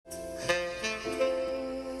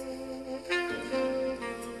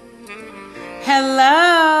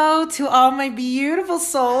Hello to all my beautiful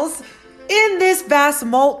souls in this vast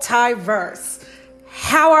multiverse.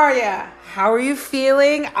 How are ya? How are you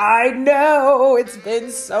feeling? I know it's been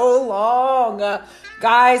so long.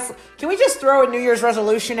 Guys, can we just throw a New Year's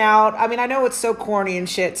resolution out? I mean, I know it's so corny and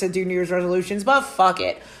shit to do New Year's resolutions, but fuck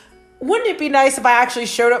it. Wouldn't it be nice if I actually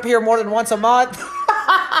showed up here more than once a month?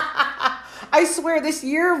 I swear this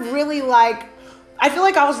year really I feel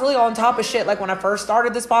like I was really on top of shit like when I first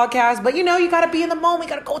started this podcast, but you gotta be in the moment, you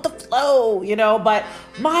gotta go with the flow, but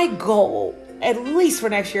my goal, at least for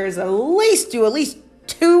next year, is do at least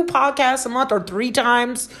 2 podcasts a month or 3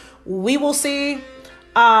 times. We will see.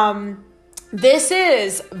 This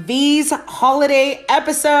is V's holiday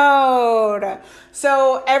episode.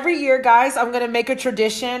 So every year, guys, I'm going to make a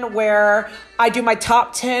tradition where I do my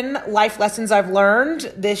top 10 life lessons I've learned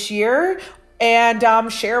this year and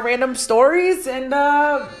share random stories and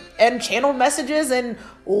channeled messages and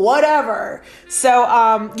whatever. So,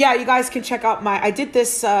 yeah, you guys can check out I did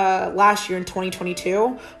this last year in 2022.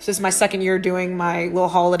 So this is my second year doing my little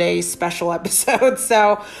holiday special episode.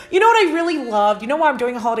 So, you know what I really loved? You know why I'm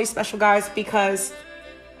doing a holiday special, guys? Because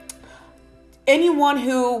anyone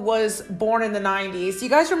who was born in the 90s, you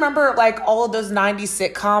guys remember all of those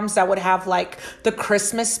 90s sitcoms that would have the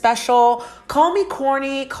Christmas special? Call me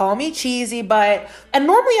corny, call me cheesy, and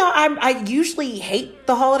normally I usually hate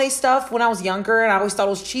the holiday stuff when I was younger and I always thought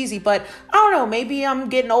it was cheesy, but I don't know, maybe I'm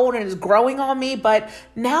getting old and it's growing on me, but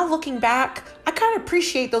now looking back, I kind of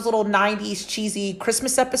appreciate those little 90s cheesy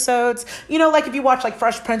Christmas episodes. If you watch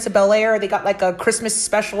Fresh Prince of Bel-Air, they got a Christmas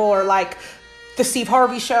special, or the Steve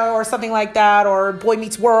Harvey Show or something like that, or Boy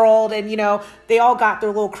Meets World, and they all got their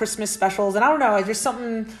little Christmas specials, and I don't know, there's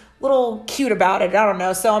something little cute about it. I don't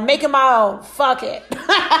know, so I'm making my own. Fuck it.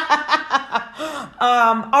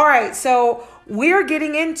 All right, so we're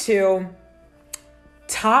getting into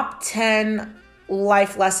top 10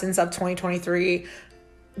 life lessons of 2023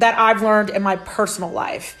 that I've learned in my personal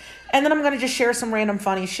life, and then I'm gonna just share some random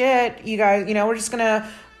funny shit. You guys, we're just gonna,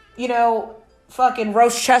 fucking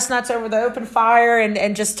roast chestnuts over the open fire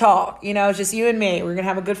and just talk, just you and me. We're gonna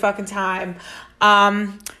have a good fucking time.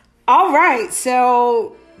 All right,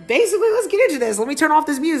 so basically let's get into this. Let me turn off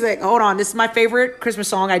this music. Hold on, this is my favorite Christmas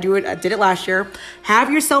song. I did it last year. Have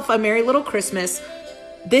Yourself a Merry Little Christmas.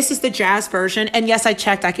 This is the jazz version, and yes, I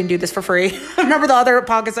checked, I can do this for free. Remember the other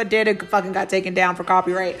podcasts I did, it fucking got taken down for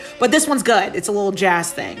copyright, but this one's good. It's a little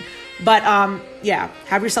jazz thing. But yeah,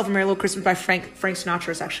 Have Yourself a Merry Little Christmas by Frank Sinatra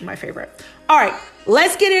is actually my favorite. All right,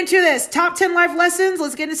 let's get into this. Top 10 life lessons.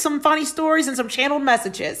 Let's get into some funny stories and some channeled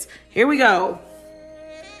messages. Here we go.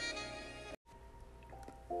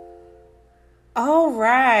 All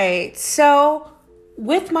right, so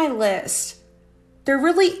with my list, there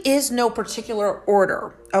really is no particular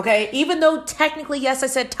order, okay? Even though technically, yes, I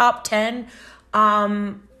said top 10,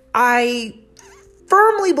 I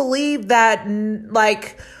firmly believe that,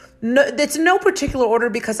 it's no particular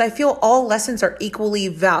order because I feel all lessons are equally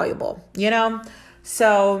valuable,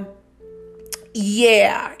 So,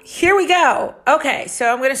 yeah, here we go. Okay,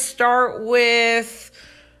 so I'm going to start with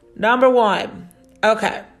number 1.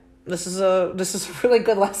 Okay, this is a really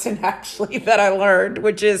good lesson, actually, that I learned,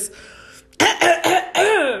 which is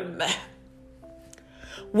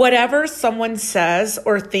whatever someone says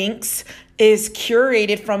or thinks is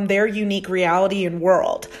curated from their unique reality and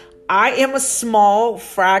world. I am a small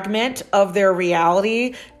fragment of their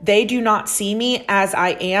reality. They do not see me as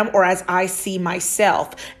I am or as I see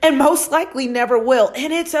myself, and most likely never will.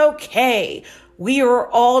 And it's okay. We are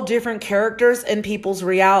all different characters in people's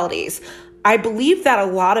realities. I believe that a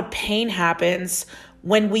lot of pain happens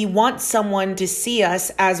when we want someone to see us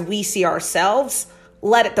as we see ourselves.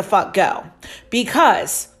 Let it the fuck go.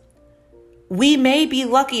 Because we may be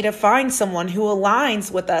lucky to find someone who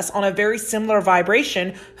aligns with us on a very similar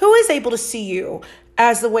vibration, who is able to see you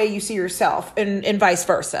as the way you see yourself, and vice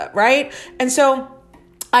versa, right? And so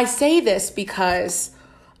I say this because,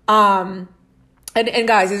 and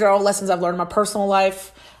guys, these are all lessons I've learned in my personal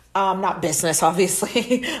life, not business,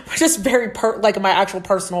 obviously, but just very my actual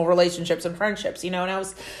personal relationships and friendships,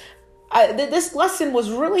 and this lesson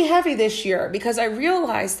was really heavy this year because I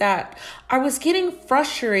realized that I was getting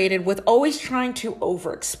frustrated with always trying to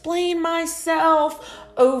over-explain myself,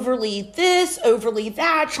 overly this, overly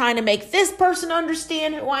that, trying to make this person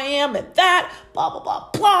understand who I am and that, blah, blah, blah,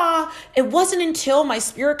 blah. It wasn't until my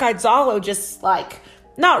spirit guide Zalo just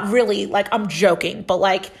not really, I'm joking, but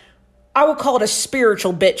I would call it a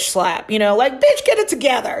spiritual bitch slap, like, bitch, get it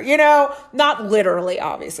together, not literally,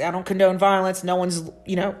 obviously. I don't condone violence. No one's,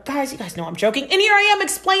 guys, you guys know I'm joking. And here I am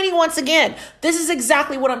explaining once again. This is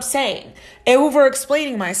exactly what I'm saying. Over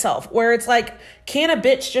explaining myself, where it's like, can a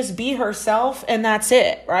bitch just be herself and that's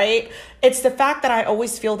it, right? It's the fact that I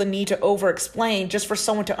always feel the need to over explain just for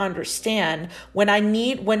someone to understand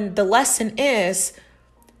when the lesson is,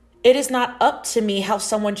 it is not up to me how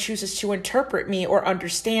someone chooses to interpret me or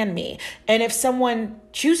understand me. And if someone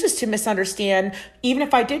chooses to misunderstand, even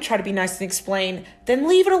if I did try to be nice and explain, then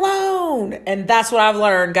leave it alone. And that's what I've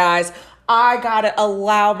learned, guys. I gotta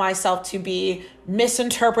allow myself to be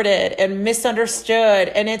misinterpreted and misunderstood,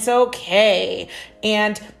 and it's okay.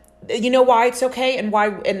 And you know why it's okay, and why,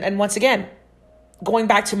 and once again, going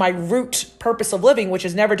back to my root purpose of living, which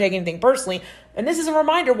is never taking anything personally. And this is a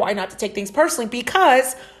reminder why not to take things personally,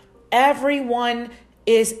 because everyone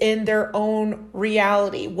is in their own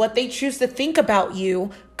reality. What they choose to think about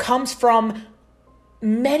you comes from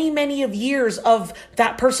many, many of years of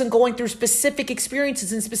that person going through specific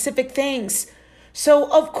experiences and specific things. So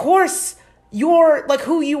of course,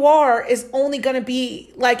 who you are is only going to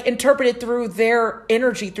be interpreted through their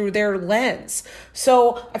energy, through their lens.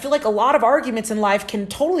 So I feel like a lot of arguments in life can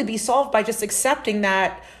totally be solved by just accepting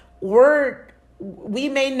that we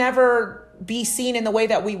may never be seen in the way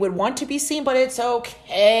that we would want to be seen, but it's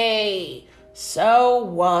okay. So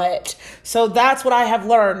what? So that's what I have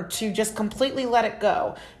learned, to just completely let it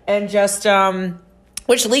go. And just,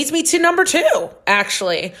 which leads me to number 2,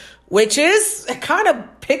 actually, which is, it kind of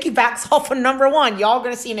piggybacks off of number 1. Y'all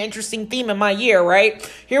going to see an interesting theme in my year, right?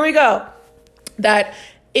 Here we go. That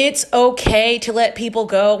it's okay to let people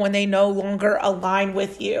go when they no longer align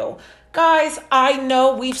with you. Guys, I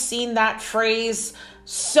know we've seen that phrase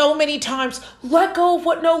so many times. Let go of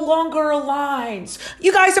what no longer aligns.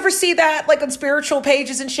 You guys ever see that on spiritual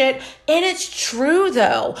pages and shit? And it's true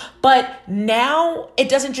though. But now it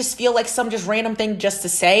doesn't just feel like some just random thing just to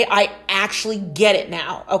say. I actually get it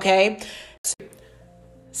now. Okay.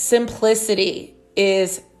 Simplicity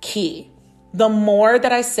is key. The more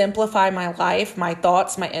that I simplify my life, my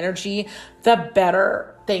thoughts, my energy, the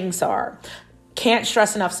better things are. Can't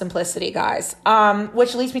stress enough simplicity, guys.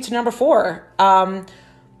 Which leads me to number 4.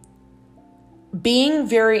 Being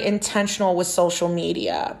very intentional with social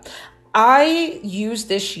media. I used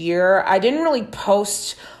this year, I didn't really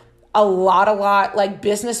post a lot,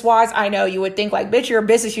 business wise. I know you would think bitch, you're a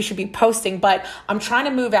business, you should be posting, but I'm trying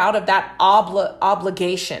to move out of that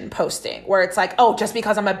obligation posting where it's just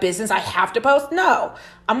because I'm a business, I have to post. No,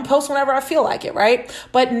 I'm gonna post whenever I feel like it, right?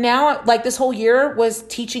 But now, this whole year was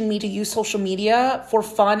teaching me to use social media for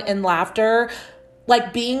fun and laughter,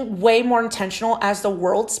 being way more intentional as the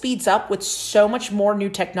world speeds up with so much more new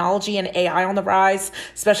technology and AI on the rise,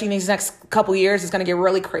 especially in these next couple years. It's going to get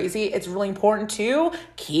really crazy. It's really important to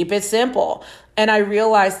keep it simple. And I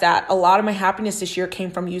realized that a lot of my happiness this year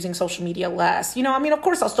came from using social media less. Of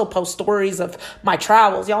course, I'll still post stories of my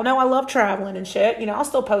travels. Y'all know I love traveling and shit. I'll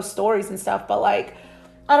still post stories and stuff, but I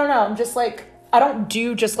don't know. I'm just I don't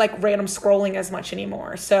do just random scrolling as much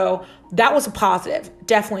anymore. So that was a positive,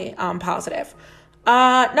 definitely positive.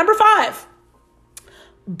 Number 5,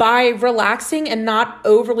 by relaxing and not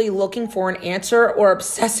overly looking for an answer or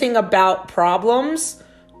obsessing about problems,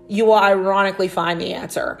 you will ironically find the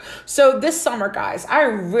answer. So this summer, guys, I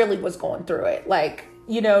really was going through it.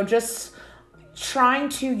 Just trying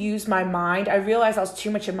to use my mind. I realized I was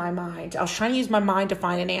too much in my mind. I was trying to use my mind to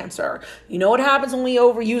find an answer. You know what happens when we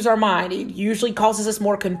overuse our mind? It usually causes us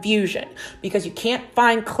more confusion because you can't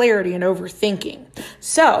find clarity in overthinking.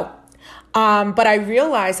 So, but I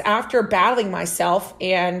realized after battling myself,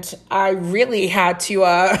 and I really had to,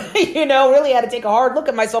 really had to take a hard look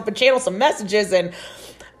at myself and channel some messages. And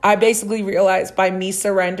I basically realized by me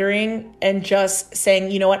surrendering and just saying,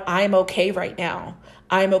 you know what, I'm okay right now.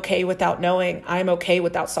 I'm okay without knowing. I'm okay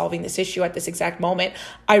without solving this issue at this exact moment.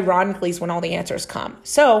 Ironically is when all the answers come.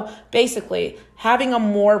 So basically having a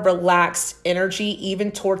more relaxed energy,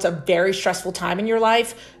 even towards a very stressful time in your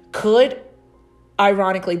life, could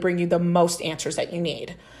ironically bring you the most answers that you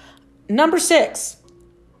need. Number 6,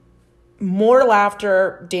 more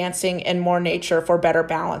laughter, dancing, and more nature for better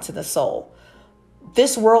balance in the soul.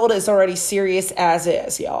 This world is already serious as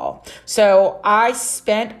is, y'all. So I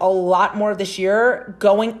spent a lot more this year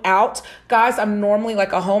going out. Guys, I'm normally a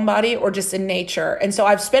homebody or just in nature. And so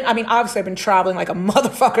obviously I've been traveling like a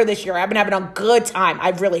motherfucker this year. I've been having a good time.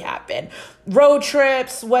 I really have been. Road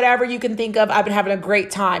trips, whatever you can think of. I've been having a great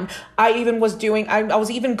time. I was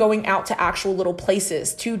even going out to actual little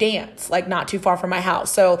places to dance, not too far from my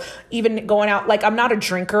house. So even going out, I'm not a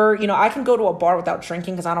drinker. I can go to a bar without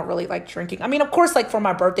drinking because I don't really like drinking. Of course, like for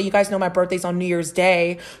my birthday, you guys know my birthday's on New Year's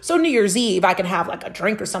Day. So New Year's Eve, I can have like a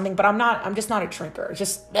drink or something, but I'm just not a drinker.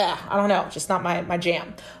 Just, I don't know, just not my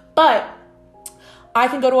jam. But I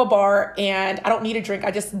can go to a bar and I don't need a drink.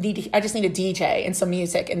 I just need a DJ and some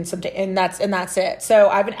music and that's it. So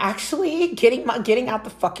I've been actually getting out the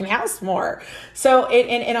fucking house more. So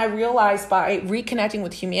and I realized by reconnecting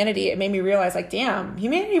with humanity, it made me realize like, damn,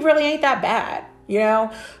 humanity really ain't that bad. You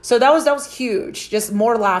know? So that was huge. Just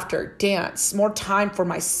more laughter, dance, more time for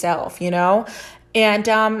myself, you know?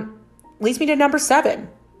 And leads me to number 7,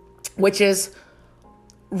 which is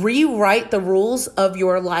rewrite the rules of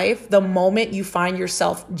your life the moment you find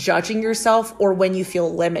yourself judging yourself or when you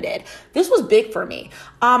feel limited. This was big for me.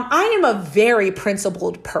 I am a very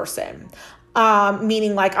principled person.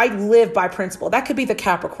 Meaning like I live by principle. That could be the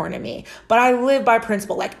Capricorn in me, but I live by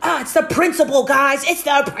principle. Like, it's the principle, guys. It's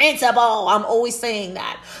the principle. I'm always saying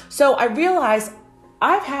that. So I realized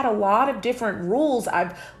I've had a lot of different rules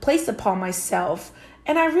I've placed upon myself.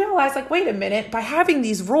 And I realized like, wait a minute, by having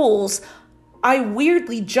these rules, I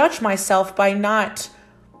weirdly judge myself by not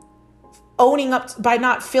owning up, by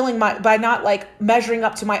not like measuring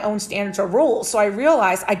up to my own standards or rules. So I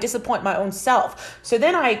realized I disappoint my own self. So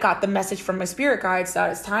then I got the message from my spirit guides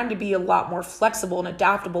that it's time to be a lot more flexible and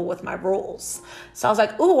adaptable with my rules. So I was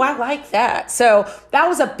like, ooh, I like that. So that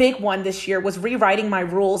was a big one this year, was rewriting my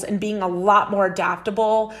rules and being a lot more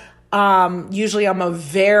adaptable. Usually I'm a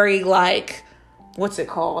very like, what's it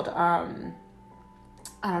called? I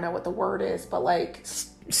don't know what the word is, but like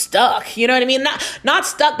stuck, you know what I mean? Not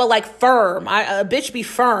stuck, but like firm. A bitch be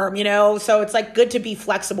firm, you know? So it's like good to be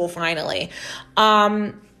flexible finally.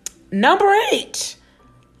 Number 8,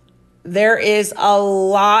 there is a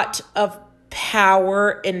lot of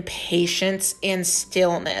power and patience and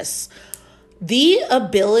stillness. The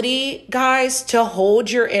ability, guys, to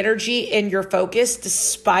hold your energy and your focus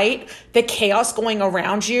despite the chaos going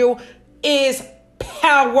around you is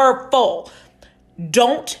powerful.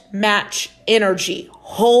 Don't match energy.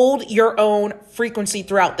 Hold your own frequency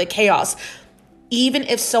throughout the chaos. Even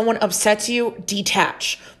if someone upsets you,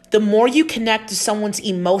 detach. The more you connect to someone's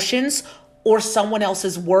emotions or someone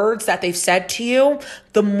else's words that they've said to you,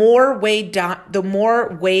 the more weighed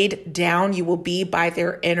down you will be by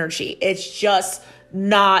their energy. It's just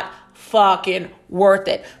not fucking worth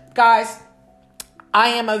it. Guys, I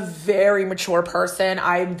am a very mature person.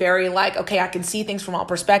 I'm very like, okay, I can see things from all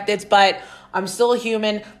perspectives, but I'm still a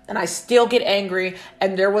human and I still get angry.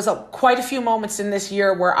 And there was quite a few moments in this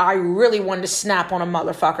year where I really wanted to snap on a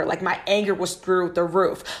motherfucker. Like my anger was through the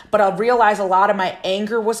roof. But I realized a lot of my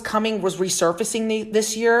anger was resurfacing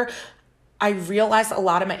this year. I realized a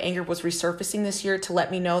lot of my anger was resurfacing this year to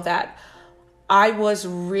let me know that I was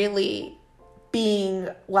really being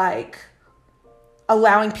like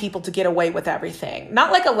allowing people to get away with everything.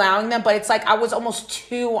 Not like allowing them, but it's like I was almost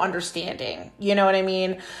too understanding. You know what I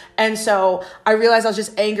mean? And so I realized I was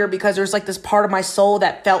just angry because there's like this part of my soul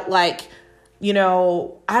that felt like, you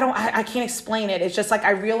know, I can't explain it. It's just like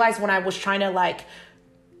I realized when I was trying to like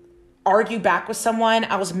argue back with someone,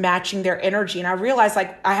 I was matching their energy. And I realized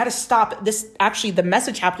like I had to stop this. Actually, the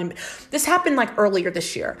message happened. This happened like earlier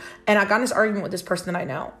this year. And I got in this argument with this person that I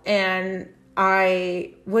know. And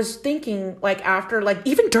I was thinking like after, like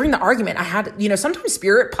even during the argument, I had, you know, sometimes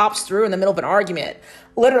spirit pops through in the middle of an argument,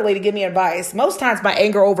 literally to give me advice. Most times my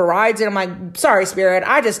anger overrides it. I'm like, sorry, spirit.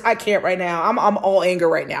 I can't right now. I'm all anger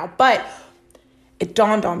right now. But it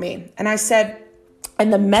dawned on me and I said,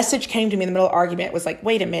 and the message came to me in the middle of the argument. It was like,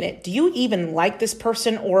 wait a minute, do you even like this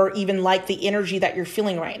person or even like the energy that you're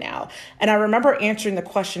feeling right now? And I remember answering the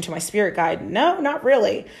question to my spirit guide, no, not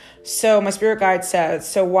really. So my spirit guide says,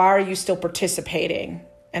 so why are you still participating?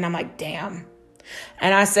 And I'm like, damn.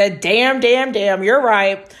 And I said, damn, you're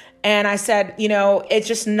right. And I said, you know, it's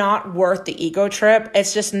just not worth the ego trip.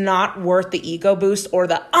 It's just not worth the ego boost or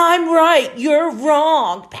the I'm right, you're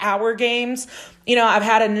wrong power games. You know, I've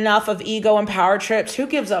had enough of ego and power trips. Who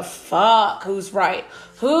gives a fuck who's right?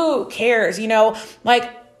 Who cares? You know, like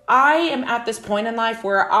I am at this point in life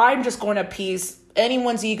where I'm just going to appease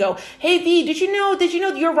anyone's ego. Hey, V, did you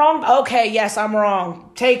know you're wrong? Okay, yes, I'm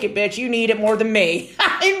wrong. Take it, bitch. You need it more than me.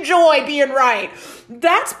 Enjoy being right.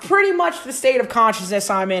 That's pretty much the state of consciousness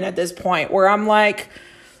I'm in at this point where I'm like,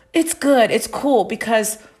 it's good. It's cool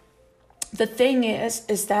because the thing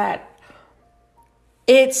is that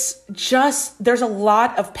it's just, there's a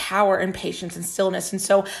lot of power and patience and stillness. And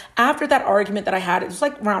so after that argument that I had, it was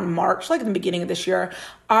like around March, like in the beginning of this year,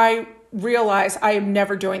 I realized I am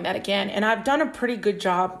never doing that again. And I've done a pretty good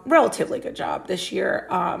job, relatively good job this year,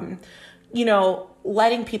 you know,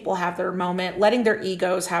 letting people have their moment, letting their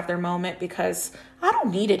egos have their moment because I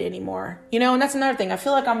don't need it anymore, you know, and that's another thing. I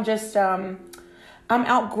feel like I'm just, I'm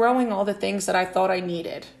outgrowing all the things that I thought I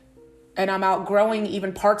needed. And I'm outgrowing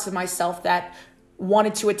even parts of myself that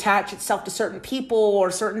wanted to attach itself to certain people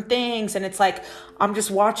or certain things. And it's like, I'm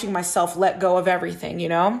just watching myself let go of everything, you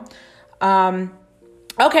know?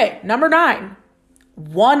 Okay, number 9,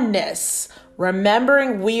 oneness.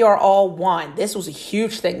 Remembering we are all one. This was a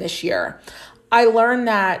huge thing this year. I learned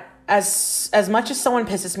that as much as someone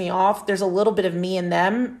pisses me off, there's a little bit of me in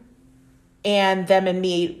them and them and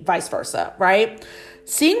me, vice versa, right?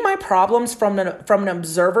 Seeing my problems from an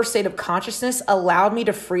observer state of consciousness allowed me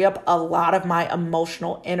to free up a lot of my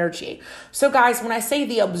emotional energy. So guys, when I say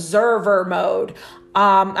the observer mode,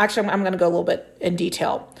 actually, I'm going to go a little bit in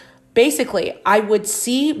detail. Basically, I would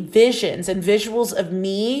see visions and visuals of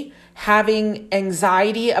me having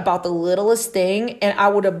anxiety about the littlest thing, and I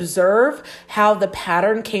would observe how the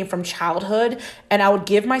pattern came from childhood, and I would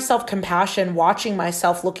give myself compassion watching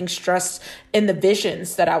myself looking stressed in the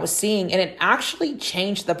visions that I was seeing, and it actually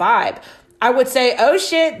changed the vibe. I would say, oh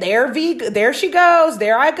shit, there she goes,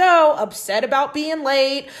 there I go, upset about being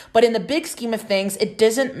late. But in the big scheme of things, it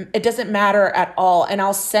doesn't matter at all. And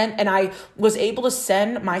I was able to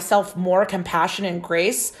send myself more compassion and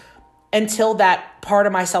grace until that part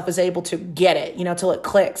of myself is able to get it, till it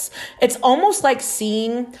clicks. It's almost like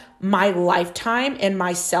seeing my lifetime and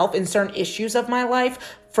myself in certain issues of my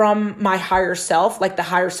life from my higher self, like the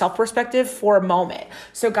higher self perspective for a moment.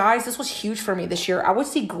 So guys, this was huge for me this year. I would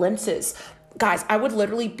see glimpses. Guys, I would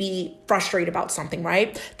literally be frustrated about something,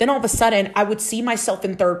 right? Then all of a sudden I would see myself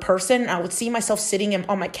in third person. I would see myself sitting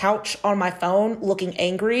on my couch on my phone looking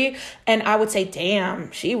angry. And I would say, damn,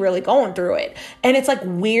 she really going through it. And it's like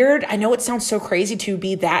weird. I know it sounds so crazy to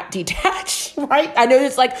be that detached, right? I know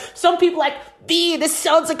it's like some people like, this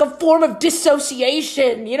sounds like a form of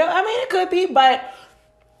dissociation. It could be, but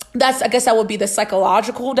I guess that would be the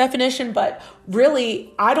psychological definition, but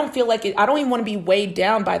really, I don't feel like I don't even want to be weighed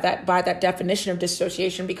down by that definition of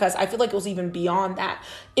dissociation, because I feel like it was even beyond that.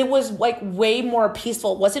 It was like way more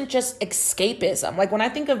peaceful. It wasn't just escapism. Like when I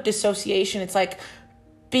think of dissociation, it's like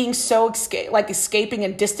being so escaping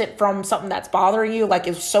and distant from something that's bothering you. Like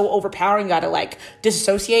it's so overpowering, you got to like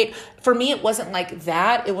dissociate. For me, it wasn't like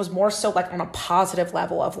that. It was more so like on a positive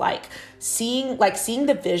level of seeing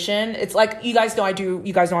the vision. It's like, you guys know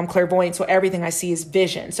I'm clairvoyant. So everything I see is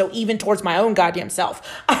vision. So even towards my own goddamn self,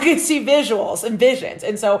 I can see visuals and visions.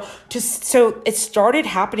 And so it started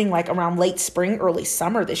happening like around late spring, early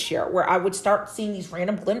summer this year, where I would start seeing these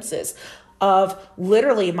random glimpses of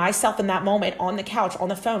literally myself in that moment on the couch, on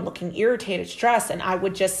the phone, looking irritated, stressed. And I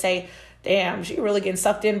would just say, damn, she really getting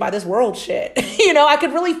sucked in by this world shit. I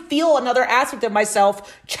could really feel another aspect of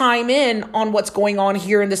myself chime in on what's going on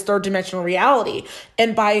here in this third dimensional reality.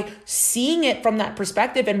 And by seeing it from that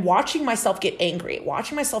perspective and watching myself get angry,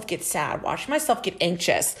 watching myself get sad, watching myself get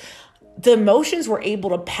anxious, the emotions were able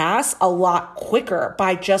to pass a lot quicker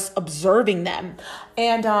by just observing them.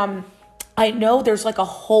 And, I know there's like a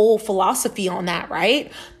whole philosophy on that,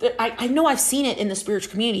 right? I know I've seen it in the spiritual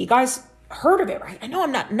community. You guys heard of it, right? I know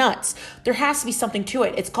I'm not nuts. There has to be something to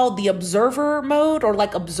it. It's called the observer mode, or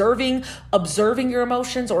like observing your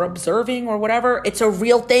emotions, or observing or whatever. It's a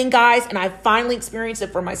real thing, guys. And I finally experienced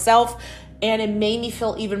it for myself. And it made me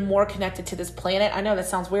feel even more connected to this planet. I know that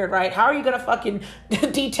sounds weird, right? How are you going to fucking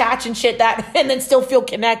detach and shit that and then still feel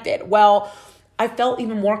connected? Well, I felt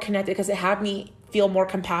even more connected because it had me feel more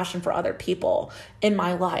compassion for other people in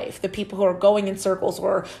my life, the people who are going in circles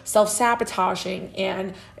or self-sabotaging.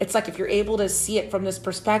 And it's like, if you're able to see it from this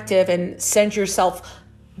perspective and send yourself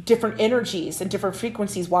different energies and different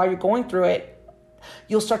frequencies while you're going through it,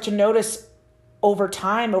 you'll start to notice over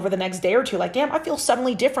time, over the next day or two, like, damn, I feel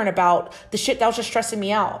suddenly different about the shit that was just stressing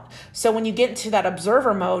me out. So when you get into that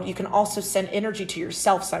observer mode, you can also send energy to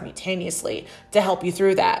yourself simultaneously to help you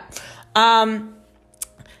through that.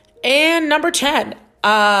 And number 10,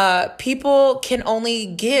 people can only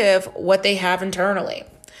give what they have internally.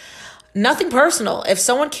 Nothing personal. If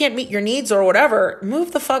someone can't meet your needs or whatever,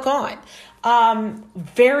 move the fuck on. I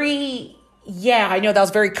know that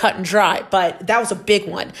was very cut and dry, but that was a big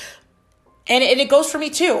one. And it goes for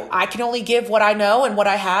me too. I can only give what I know and what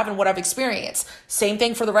I have and what I've experienced. Same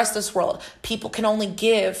thing for the rest of this world. People can only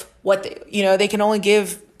give what they can only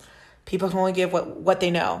give. People can only give what they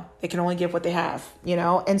know. They can only give what they have,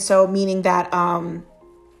 And so meaning that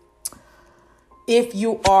if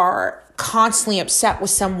you are constantly upset with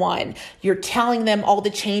someone, you're telling them all the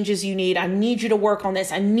changes you need. I need you to work on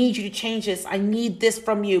this. I need you to change this. I need this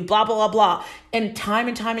from you, blah, blah, blah, blah. And time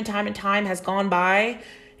has gone by.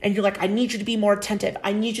 And you're like, I need you to be more attentive.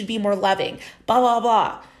 I need you to be more loving, blah, blah,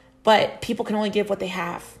 blah. But people can only give what they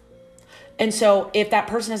have. And so if that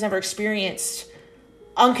person has never experienced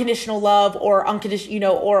unconditional love or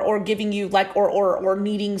unconditional, or giving you like, or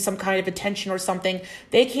needing some kind of attention or something.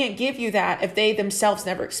 They can't give you that if they themselves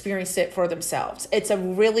never experienced it for themselves. It's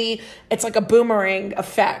like a boomerang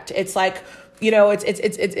effect. It's like, I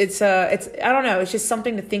don't know. It's just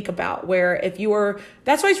something to think about, where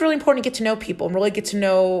that's why it's really important to get to know people and really get to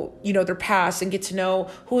know, their past and get to know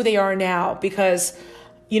who they are now. Because,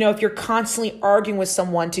 if you're constantly arguing with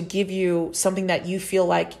someone to give you something that you feel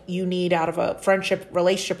like you need out of a friendship,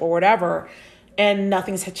 relationship, or whatever, and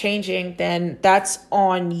nothing's changing, then that's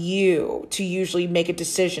on you to usually make a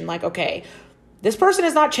decision like, okay, this person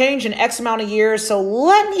has not changed in X amount of years, so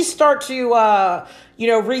let me start to,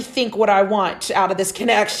 rethink what I want out of this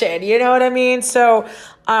connection. You know what I mean? So,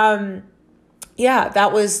 that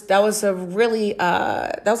was a really,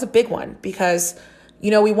 that was a big one, because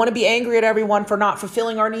we want to be angry at everyone for not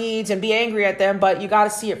fulfilling our needs and be angry at them, but you got to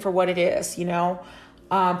see it for what it is.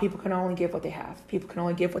 People can only give what they have. People can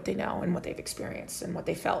only give what they know and what they've experienced and what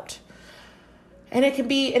they felt. And it can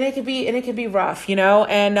be rough,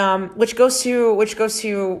 and, which goes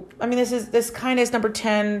to, I mean, this kind of is number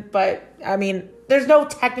 10, but I mean, there's no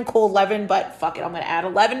technical 11, but fuck it. I'm going to add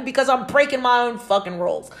 11 because I'm breaking my own fucking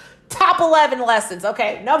rules. Top 11 lessons.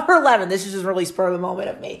 Okay, number 11. This is just really spur of the moment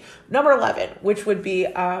of me. Number 11, which would be,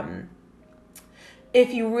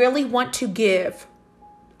 if you really want to give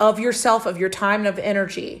of yourself, of your time, and of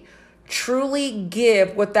energy, truly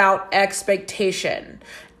give without expectation.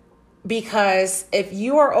 Because if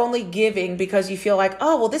you are only giving because you feel like,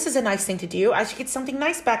 oh, well, this is a nice thing to do, I should get something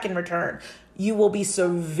nice back in return, you will be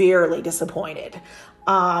severely disappointed.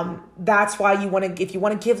 That's why if you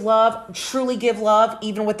want to give love, truly give love,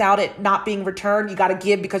 even without it not being returned, you got to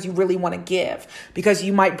give because you really want to give, because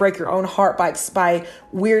you might break your own heart by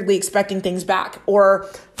weirdly expecting things back, or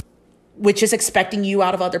which is expecting you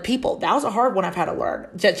out of other people. That was a hard one I've had to learn.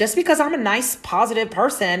 Just because I'm a nice, positive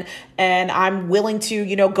person and I'm willing to,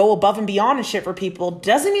 go above and beyond and shit for people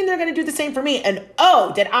doesn't mean they're going to do the same for me. And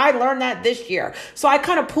did I learn that this year? So I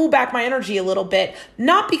kind of pull back my energy a little bit,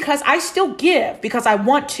 not because I still give because I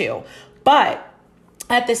want to, but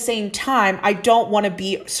at the same time, I don't want to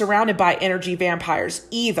be surrounded by energy vampires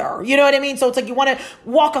either. You know what I mean? So it's like you want to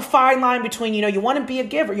walk a fine line between, you want to be a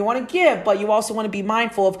giver, you want to give, but you also want to be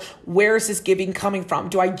mindful of where is this giving coming from?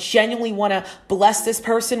 Do I genuinely want to bless this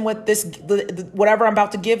person with this, whatever I'm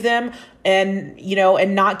about to give them, and,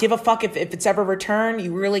 and not give a fuck if it's ever returned?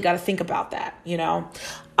 You really got to think about that,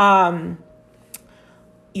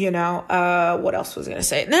 what else was I going to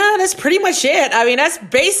say? No, that's pretty much it. I mean, that's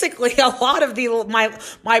basically a lot of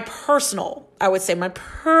my personal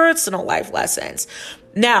life lessons.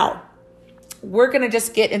 Now, we're going to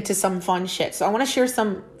just get into some fun shit. So I want to share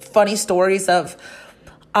some funny stories of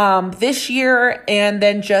this year, and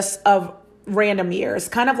then just of random years.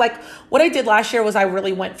 Kind of like what I did last year was I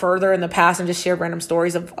really went further in the past and just shared random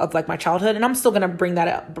stories of like my childhood. And I'm still going to bring that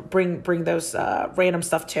up, bring those random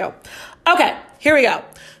stuff too. Okay, here we go.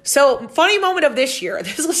 So funny moment of this year.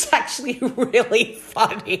 This was actually really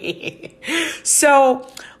funny. So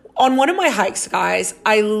on one of my hikes, guys,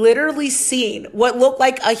 I literally seen what looked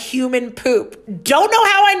like a human poop. Don't know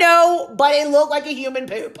how I know, but it looked like a human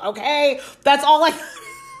poop. Okay. That's all I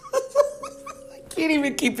can't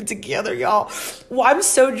even keep it together, y'all. Well, I'm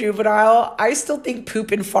so juvenile. I still think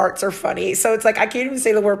poop and farts are funny. So it's like, I can't even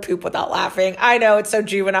say the word poop without laughing. I know it's so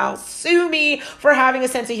juvenile. Sue me for having a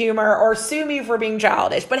sense of humor, or sue me for being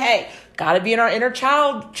childish. But hey, gotta be in our inner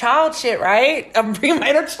child shit, right? I'm bringing my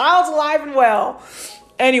inner child alive and well.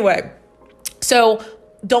 Anyway, so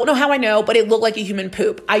don't know how I know, but it looked like a human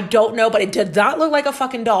poop. I don't know, but it did not look like a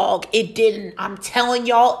fucking dog. It didn't. I'm telling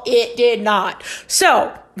y'all, it did not.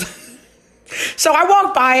 So I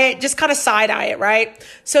walked by it, just kind of side eye it, right?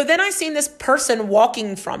 So then I seen this person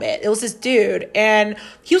walking from it. It was this dude, and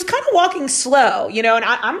he was kind of walking slow, and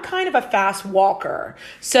I'm kind of a fast walker.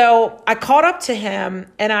 So I caught up to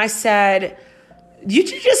him and I said, you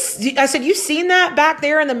seen that back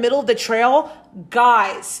there in the middle of the trail?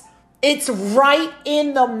 Guys, it's right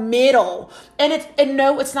in the middle. And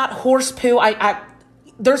no, it's not horse poo.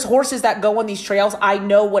 There's horses that go on these trails. I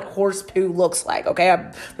know what horse poo looks like.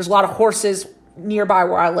 Okay. There's a lot of horses nearby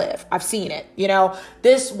where I live. I've seen it,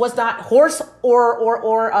 this was not horse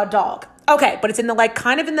or a dog. Okay. But it's in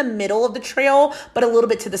kind of in the middle of the trail, but a little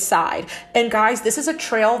bit to the side. And guys, this is a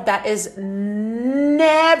trail that is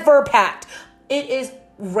never packed. It is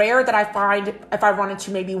rare that I find if I run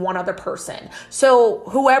into maybe one other person. So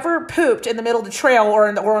whoever pooped in the middle of the trail or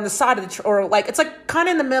on the side of the or it's kind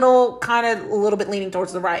of in the middle, kind of a little bit leaning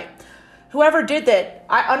towards the right. whoever did that,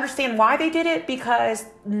 I understand why they did it, because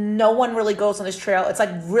no one really goes on this trail. It's like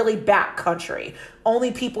really back country.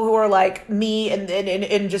 Only people who are like me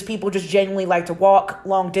and just people just genuinely like to walk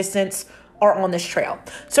long distance are on this trail.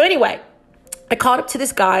 So anyway, I called up to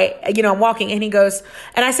this guy, I'm walking, and he goes,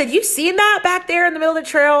 and I said, you seen that back there in the middle of the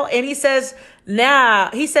trail? And he says, nah.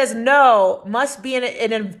 He says, no, must be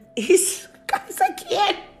he's, guys, I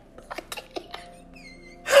can't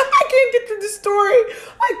get through the story.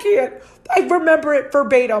 I can't. I remember it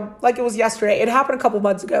verbatim like it was yesterday. It happened a couple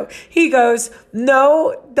months ago. He goes,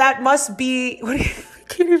 no, that must be, I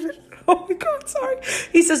can't even, oh my God, sorry.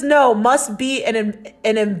 He says, no, must be an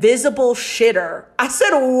invisible shitter. I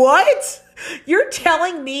said, what? You're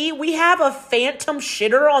telling me we have a phantom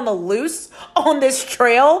shitter on the loose on this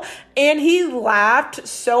trail? And he laughed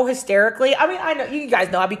so hysterically. I mean, I know, you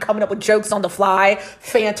guys know I'd be coming up with jokes on the fly.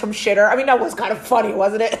 Phantom shitter. I mean, that was kind of funny,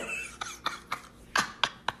 wasn't it?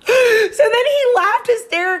 So then he laughed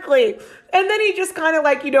hysterically. And then he just kind of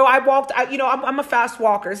like, I walked, I'm a fast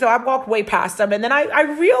walker. So I walked way past him. And then I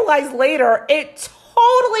realized later it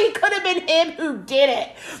totally could have been him who did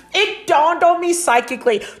it. It dawned on me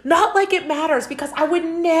psychically. Not like it matters, because I would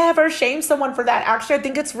never shame someone for that. Actually, I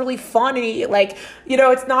think it's really funny. Like,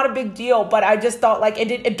 it's not a big deal. But I just thought like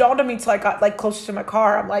it dawned on me until I got like closer to my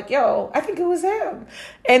car. I'm like, yo, I think it was him.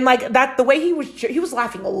 And like that, the way he was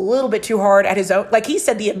laughing a little bit too hard at his own, like he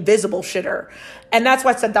said the invisible shitter. And that's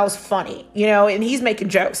why I said that was funny, and he's making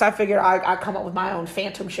jokes. I figured I'd come up with my own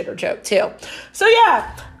phantom shitter joke too. So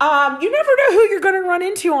yeah, you never know who you're going to run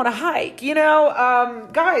into on a hike,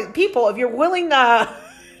 guys, people, if you're willing,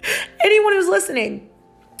 anyone who's listening,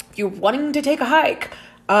 if you're wanting to take a hike,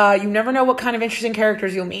 you never know what kind of interesting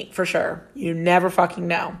characters you'll meet, for sure. You never fucking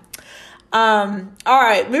know. All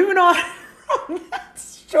right, moving on from that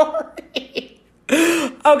story.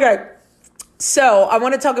 Okay. So I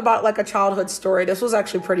want to talk about like a childhood story. This was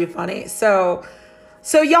actually pretty funny. So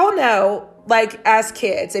y'all know, like as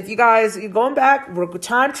kids, if you're going back, we're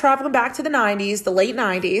time traveling back to the 90s, the late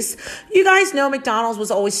 90s, you guys know McDonald's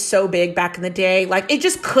was always so big back in the day. Like it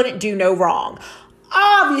just couldn't do no wrong.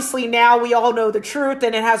 Obviously now we all know the truth,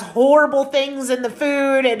 and it has horrible things in the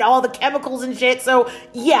food and all the chemicals and shit. So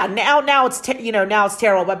yeah, now it's now it's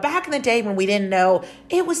terrible. But back in the day when we didn't know,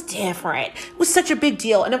 it was different. It was such a big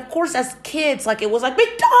deal. And of course, as kids, like it was like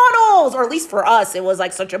McDonald's, or at least for us, it was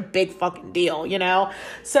like such a big fucking deal,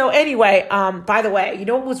 So anyway, by the way,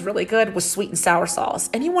 what was really good was sweet and sour sauce.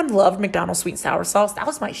 Anyone loved McDonald's sweet and sour sauce? That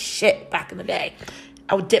was my shit back in the day.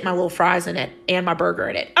 I would dip my little fries in it and my burger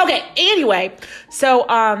in it. Okay, anyway,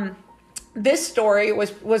 so this story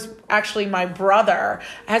was actually my brother.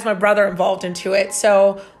 Has my brother involved into it.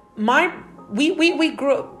 So we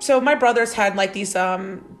grew up, so my brothers had like these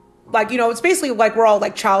it's basically like we're all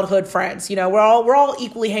like childhood friends. We're all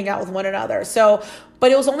equally hang out with one another. So,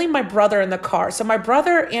 but it was only my brother in the car. So my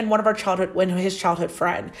brother and his childhood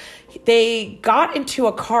friend, they got into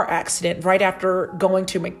a car accident right after going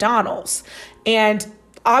to McDonald's. And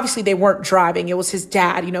obviously they weren't driving. It was his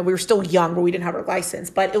dad. We were still young, but we didn't have our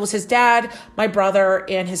license. But it was his dad, my brother,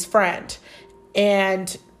 and his friend.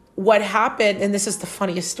 And what happened, and this is the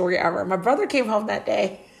funniest story ever. My brother came home that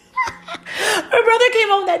day.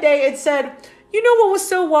 And said, what was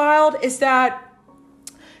so wild is that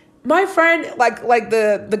my friend, like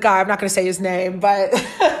the guy, I'm not going to say his name, but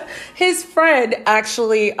his friend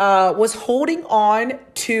actually was holding on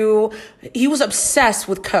to, he was obsessed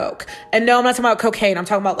with Coke. And no, I'm not talking about cocaine. I'm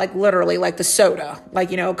talking about like literally like the soda,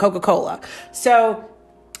 like, Coca-Cola. So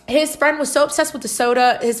his friend was so obsessed with the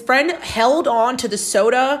soda. His friend held on to the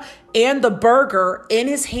soda and the burger in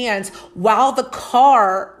his hands while the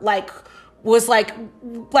car was while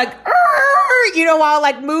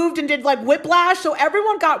moved and did whiplash. So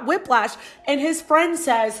everyone got whiplash. And his friend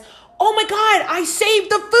says, oh my God, I saved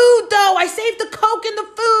the food though. I saved the Coke and the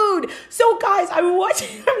food. So guys, I want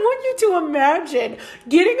you to imagine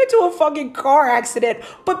getting into a fucking car accident,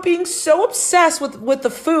 but being so obsessed with the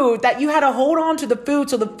food that you had to hold on to the food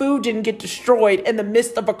so the food didn't get destroyed in the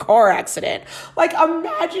midst of a car accident. Like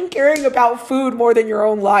imagine caring about food more than your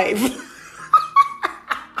own life.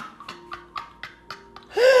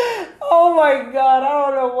 Oh my God, I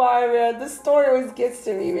don't know why, man. This story always gets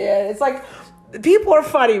to me, man. It's like, people are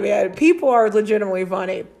funny, man. People are legitimately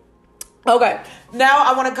funny. Okay, Now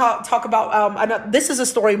I want to talk about, I know this is a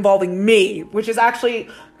story involving me, which is actually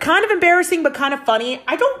kind of embarrassing, but kind of funny.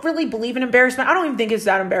 I don't really believe in embarrassment. I don't even think it's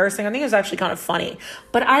that embarrassing. I think it's actually kind of funny,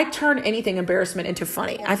 but I turn anything embarrassment into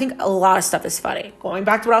funny. I think a lot of stuff is funny. Going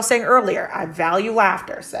back to what I was saying earlier, I value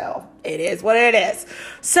laughter. So it is what it is.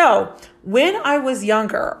 So when I was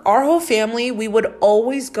younger, our whole family, we would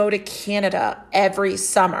always go to Canada every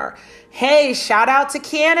summer. Hey, shout out to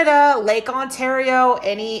Canada, Lake Ontario,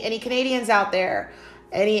 any Canadians out there?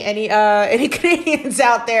 Any Canadians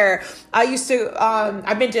out there? I used to,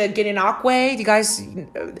 I've been to Gananoque. Do you guys,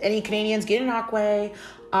 any Canadians? Gananoque,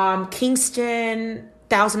 Kingston,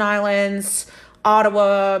 Thousand Islands,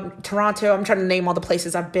 Ottawa, Toronto. I'm trying to name all the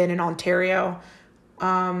places I've been in Ontario.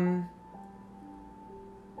 Yeah,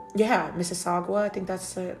 Mississauga. I think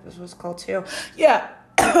that's what it's called too. Yeah.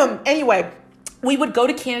 Anyway, we would go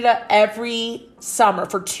to Canada every summer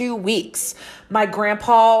for 2 weeks. My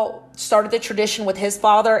grandpa started the tradition with his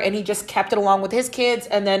father, and he just kept it along with his kids,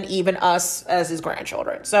 and then even us as his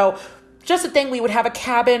grandchildren. So just a thing, we would have a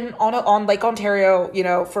cabin on Lake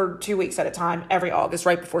Ontario, for 2 weeks at a time every August,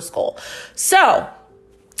 right before school. So,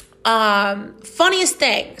 funniest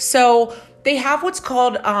thing. So they have what's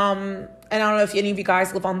called, and I don't know if any of you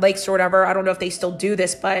guys live on lakes or whatever. I don't know if they still do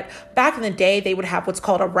this, but back in the day, they would have what's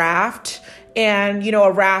called a raft. And,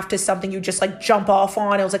 a raft is something you just jump off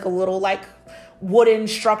on. It was a little wooden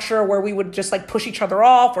structure where we would just push each other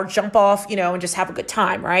off or jump off, and just have a good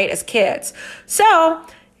time, right? As kids. So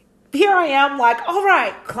here I am all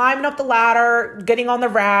right, climbing up the ladder, getting on the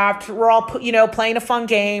raft. We're all, playing a fun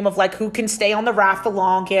game of who can stay on the raft the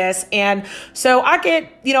longest. And so I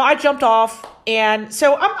I jumped off, and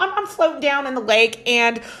so I'm floating down in the lake,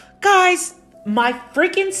 and guys, my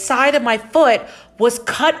freaking side of my foot was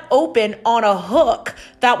cut open on a hook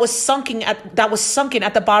that was sunken at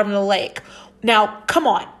the bottom of the lake. Now, come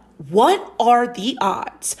on. What are the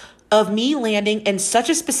odds of me landing in such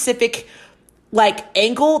a specific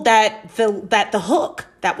angle that the hook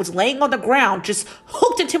that was laying on the ground just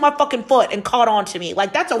hooked into my fucking foot and caught onto me?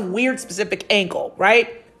 That's a weird specific angle,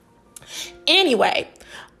 right? Anyway,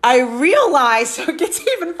 I realized, so it gets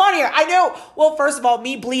even funnier. I know, well, first of all,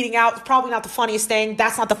 me bleeding out is probably not the funniest thing.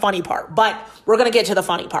 That's not the funny part, but we're going to get to the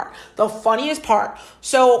funny part. The funniest part.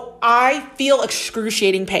 So I feel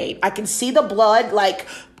excruciating pain. I can see the blood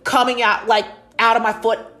coming out, out of my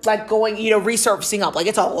foot, going, resurfacing up.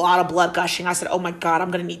 It's a lot of blood gushing. I said, oh my God, I'm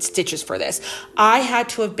going to need stitches for this. I had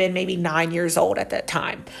to have been maybe 9 years old at that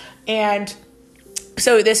time. And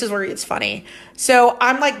so this is where it's funny. So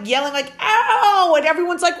I'm yelling ow, and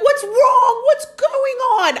everyone's what's wrong? What's going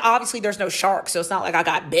on? Obviously there's no shark, so it's not I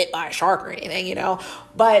got bit by a shark or anything,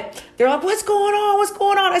 but they're what's going on? What's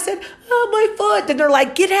going on? I said, oh, my foot. Then they're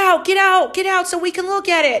get out so we can look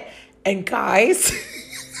at it. And guys,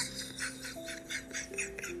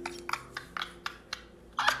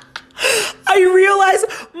 I realized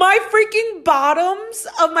my freaking bottoms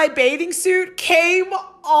of my bathing suit came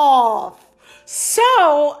off.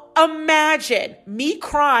 So imagine me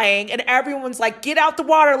crying and everyone's get out the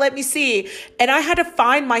water, let me see. And I had to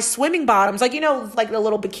find my swimming bottoms. The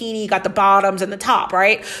little bikini, you got the bottoms and the top,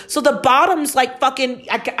 right? So the bottoms I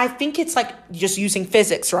think it's just using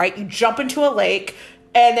physics, right? You jump into a lake,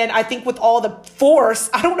 and then I think with all the force,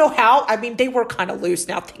 I don't know how, they were kind of loose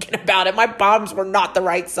now thinking about it. My bottoms were not the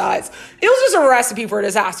right size. It was just a recipe for a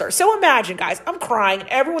disaster. So imagine, guys, I'm crying.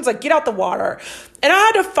 Everyone's get out the water. And I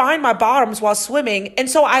had to find my bottoms while swimming. And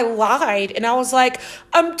so I lied. And I was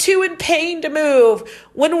I'm too in pain to move.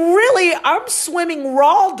 When really, I'm swimming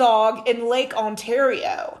raw dog in Lake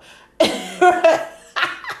Ontario. And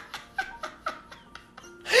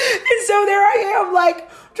so there I am,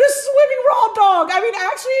 just swimming raw dog.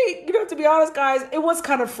 Actually, to be honest, guys, it was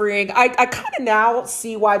kind of freeing. I kind of now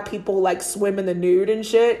see why people swim in the nude and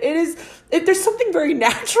shit. There's something very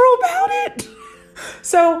natural about it.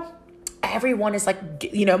 So everyone is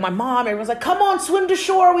my mom, everyone's come on, swim to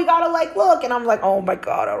shore. We gotta look. And I'm oh my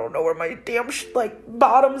God, I don't know where my damn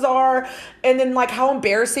bottoms are. And then how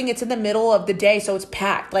embarrassing. It's in the middle of the day, so it's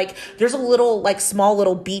packed. There's a little small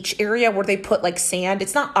little beach area where they put sand.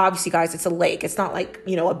 It's not, obviously, guys, it's a lake. It's not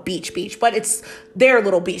a beach, but it's their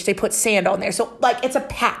little beach. They put sand on there. So it's a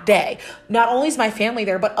packed day. Not only is my family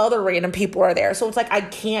there, but other random people are there. So it's I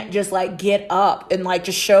can't just get up and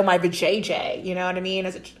just show my vajayjay. You know what I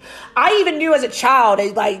mean? I even knew as a child,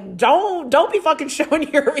 don't be fucking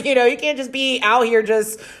showing your, you can't just be out here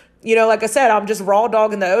just, like I said, I'm just raw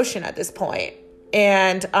dog in the ocean at this point.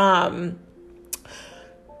 And,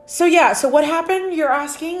 so yeah, so what happened? You're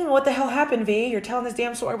asking what the hell happened, V? You're telling this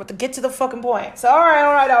damn story, but to get to the fucking point. So, all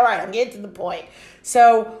right, I'm getting to the point.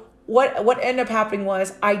 So what ended up happening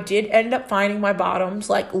was I did end up finding my bottoms.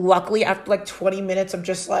 Like, luckily, after like 20 minutes of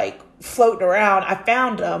just like floating around, I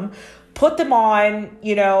found them, put them on.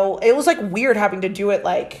 It was like weird having to do it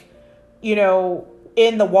like,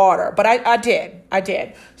 in the water, but I did.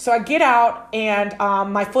 So I get out, and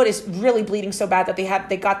my foot is really bleeding so bad that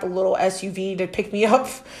they got the little SUV to pick me up.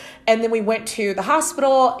 And then we went to the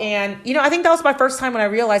hospital, and, I think that was my first time when I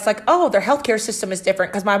realized, like, oh, their healthcare system is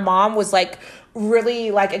different. Cause my mom was like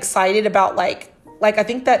really like excited about like, I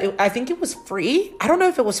think it was free. I don't know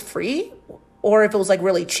if it was free or if it was like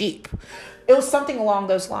really cheap. It was something along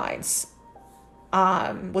those lines.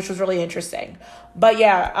 Which was really interesting. But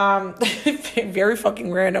yeah, very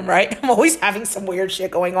fucking random, right? I'm always having some weird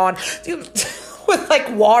shit going on with like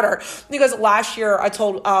water, because last year I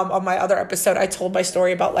told, on my other episode, I told my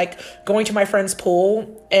story about like going to my friend's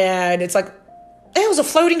pool, and it's like, it was a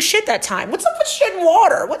floating shit that time. What's up with shit in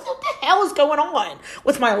water? What the hell is going on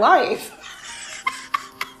with my life?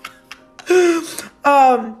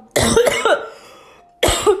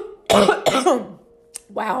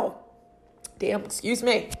 Wow. Damn, excuse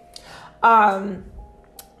me.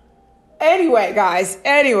 Anyway, guys,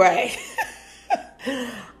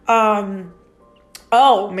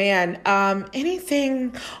 oh man,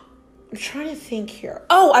 anything, I'm trying to think here.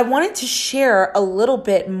 Oh, I wanted to share a little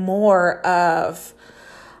bit more of,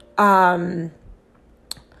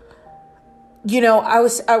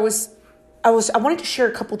 I wanted to share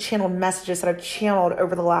a couple channeled messages that I've channeled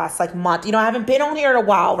over the last like month. I haven't been on here in a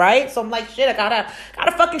while, right? So I'm like, shit, I gotta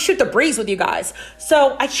fucking shoot the breeze with you guys.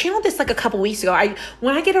 So I channeled this like a couple weeks ago.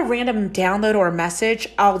 When I get a random download or a message,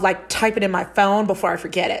 I'll like type it in my phone before I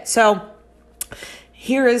forget it. So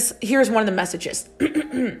here's one of the messages.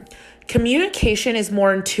 Communication is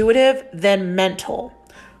more intuitive than mental.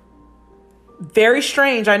 Very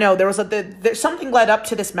strange. I know there's something led up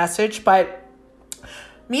to this message, but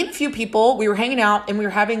me and a few people, we were hanging out and we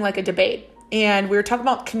were having like a debate, and we were talking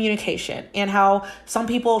about communication and how some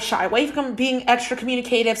people shy away from being extra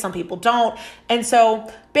communicative. Some people don't. And so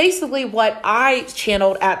basically what I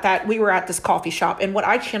channeled we were at this coffee shop, and what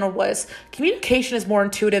I channeled was communication is more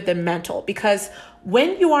intuitive than mental, because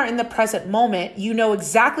when you are in the present moment, you know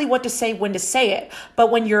exactly what to say, when to say it.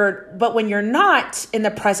 But when you're not in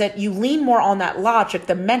the present, you lean more on that logic,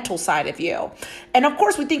 the mental side of you. And of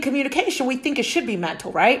course, we think it should be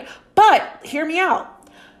mental, right? But hear me out.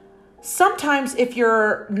 Sometimes if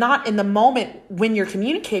you're not in the moment when you're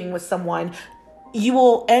communicating with someone, you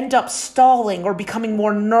will end up stalling or becoming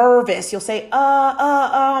more nervous. You'll say,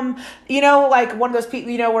 like one of those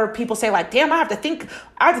people, where people say like, damn, I have to think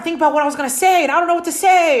about what I was going to say, and I don't know what to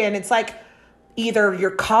say. And it's like, either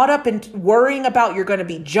you're caught up in worrying about you're going to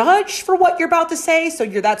be judged for what you're about to say. So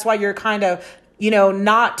that's why you're kind of,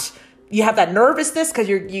 not, you have that nervousness because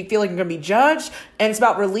you feel like you're going to be judged. And it's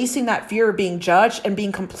about releasing that fear of being judged and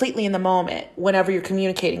being completely in the moment whenever you're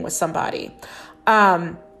communicating with somebody.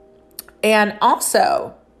 And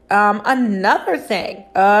also, another thing,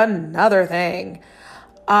 that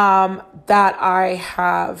I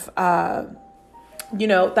have,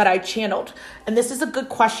 that I channeled, and this is a good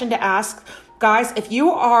question to ask, guys. If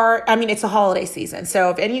you are, it's a holiday season.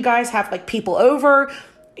 So if any of you guys have like people over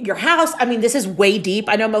your house, this is way deep.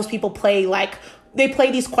 I know most people play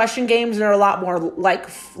these question games and they're a lot more like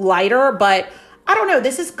lighter, but I don't know.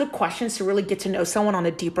 This is good questions to really get to know someone on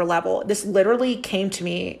a deeper level. This literally came to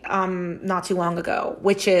me not too long ago,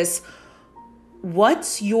 which is,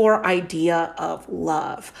 what's your idea of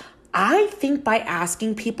love? I think by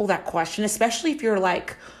asking people that question, especially if you're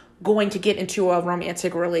like going to get into a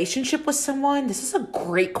romantic relationship with someone, this is a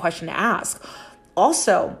great question to ask.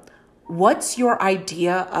 Also, what's your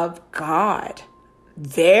idea of God?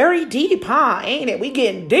 Very deep, huh? Ain't it? We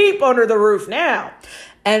getting deep under the roof now.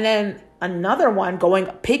 And then another one,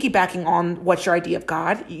 piggybacking on what's your idea of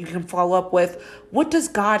God, you can follow up with, what does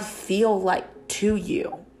God feel like to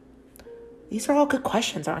you? These are all good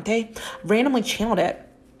questions, aren't they? I randomly channeled it,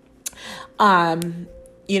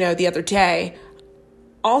 the other day.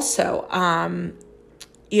 Also,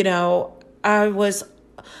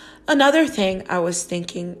 another thing I was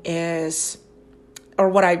thinking is,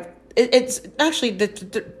 it's actually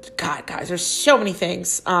God, guys, there's so many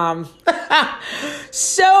things.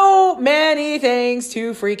 So many things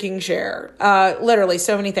to freaking share. Literally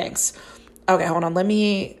so many things. Okay, hold on.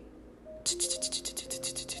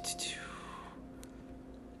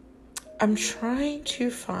 I'm trying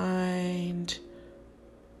to find.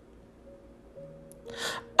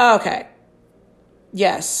 Okay.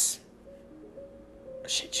 Yes.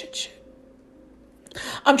 Shit.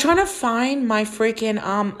 I'm trying to find my freaking,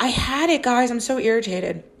 I had it, guys. I'm so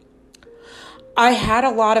irritated. I had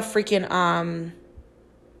a lot of freaking,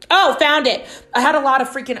 Oh, found it. I had a lot of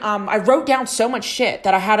freaking, I wrote down so much shit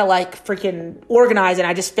that I had to like freaking organize, and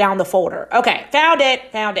I just found the folder. Okay. Found it.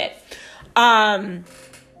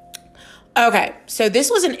 Okay. So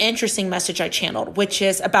this was an interesting message I channeled, which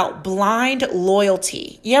is about blind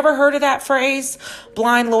loyalty. You ever heard of that phrase?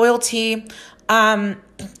 Blind loyalty.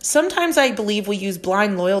 Sometimes I believe we use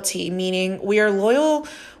blind loyalty, meaning we are loyal.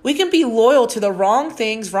 We can be loyal to the wrong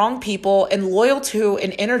things, wrong people, and loyal to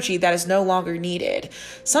an energy that is no longer needed.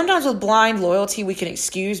 Sometimes with blind loyalty, we can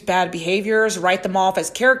excuse bad behaviors, write them off as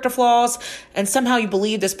character flaws, and somehow you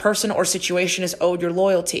believe this person or situation is owed your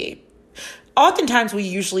loyalty. Oftentimes, we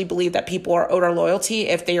usually believe that people are owed our loyalty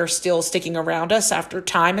if they are still sticking around us after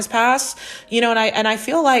time has passed. And I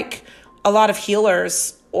feel like a lot of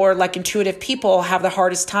healers or like intuitive people have the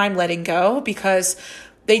hardest time letting go because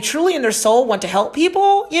they truly in their soul want to help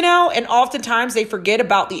people, and oftentimes they forget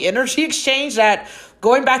about the energy exchange that,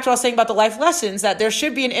 going back to what I was saying about the life lessons, that there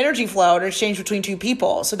should be an energy flow or exchange between two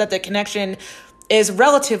people so that the connection is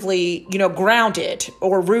relatively, grounded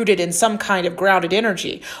or rooted in some kind of grounded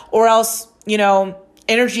energy, or else,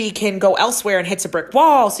 energy can go elsewhere and hits a brick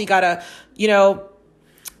wall. So you gotta,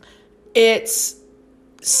 it's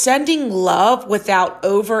sending love without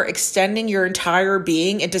overextending your entire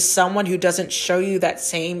being into someone who doesn't show you that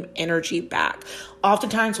same energy back.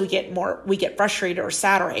 Oftentimes we get frustrated or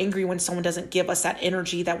sad or angry when someone doesn't give us that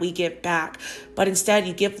energy that we give back. But instead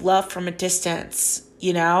you give love from a distance,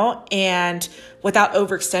 and without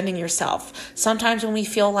overextending yourself. Sometimes when we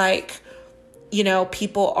feel like,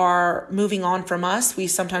 people are moving on from us, we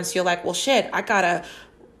sometimes feel like, well, shit, I gotta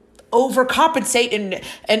overcompensate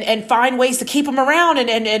and find ways to keep them around.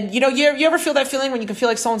 And you ever feel that feeling when you can feel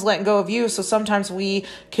like someone's letting go of you? So sometimes we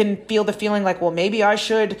can feel the feeling like, well, maybe I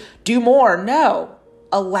should do more. No,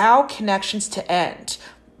 allow connections to end.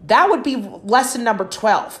 That would be lesson number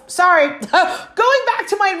 12. Sorry. Going back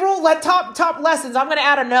to my rule, top lessons. I'm going to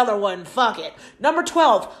add another one. Fuck it. Number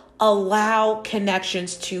 12, allow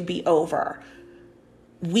connections to be over.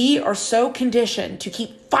 We are so conditioned to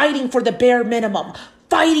keep fighting for the bare minimum.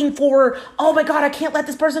 Fighting for, oh my God, I can't let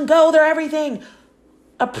this person go. They're everything.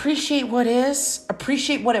 Appreciate what is.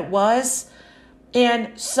 Appreciate what it was.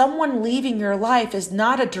 And someone leaving your life is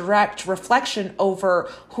not a direct reflection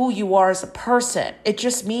over who you are as a person. It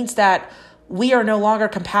just means that we are no longer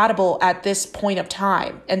compatible at this point of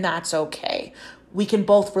time. And that's okay. We can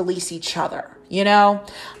both release each other,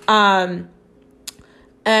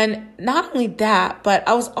 And not only that, but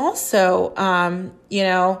I was also, I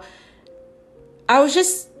was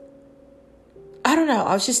just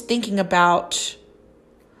thinking about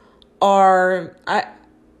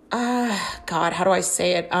God, how do I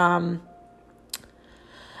say it?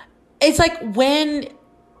 It's like when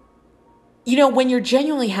you're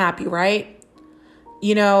genuinely happy, right?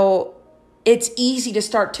 It's easy to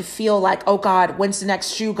start to feel like, oh God, when's the next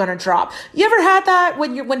shoe gonna drop? You ever had that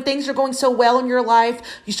when things are going so well in your life,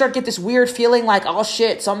 you start to get this weird feeling like, oh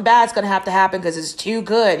shit, something bad's gonna have to happen because it's too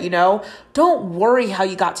good, Don't worry how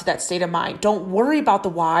you got to that state of mind. Don't worry about the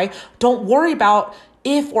why. Don't worry about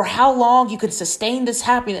if or how long you can sustain this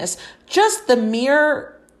happiness. Just the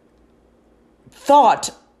mere thought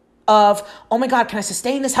of, oh my God, can I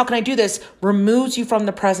sustain this? How can I do this? Removes you from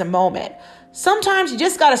the present moment. Sometimes you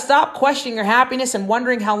just got to stop questioning your happiness and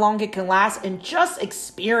wondering how long it can last and just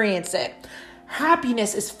experience it.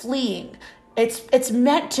 Happiness is fleeting. It's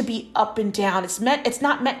meant to be up and down. It's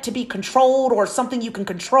not meant to be controlled or something you can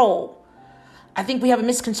control. I think we have a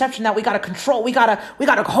misconception that we got to control. We got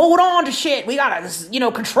to hold on to shit. We got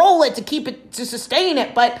to, control it to keep it, to sustain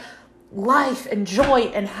it. But life and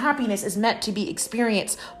joy and happiness is meant to be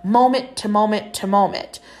experienced moment to moment to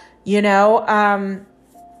moment.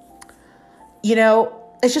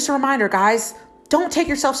 It's just a reminder, guys, don't take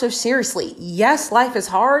yourself so seriously. Yes, life is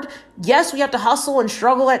hard. Yes, we have to hustle and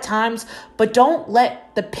struggle at times, but don't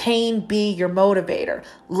let the pain be your motivator.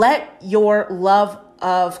 Let your love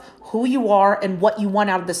of who you are and what you want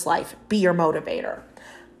out of this life be your motivator.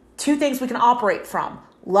 2 things we can operate from: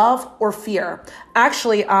 love or fear.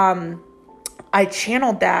 Actually, I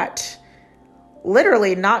channeled that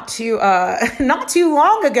literally not too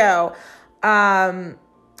long ago.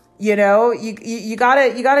 You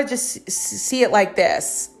gotta just see it like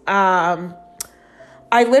this. I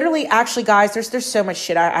literally, actually, guys, there's so much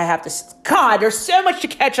shit I have to, God, there's so much to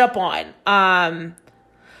catch up on.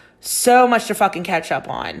 So much to fucking catch up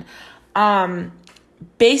on.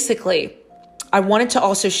 Basically, I wanted to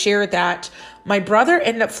also share that my brother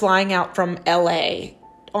ended up flying out from LA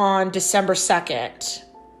on December 2nd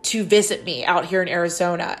to visit me out here in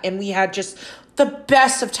Arizona. And we had just the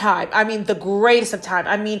best of time. I mean, the greatest of time.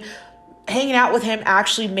 I mean, hanging out with him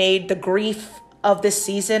actually made the grief of this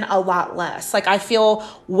season a lot less. Like I feel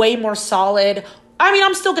way more solid. I mean,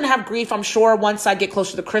 I'm still going to have grief, I'm sure, once I get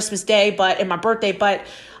closer to Christmas Day, and my birthday, but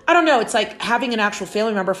I don't know. It's like having an actual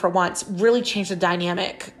family member for once really changed the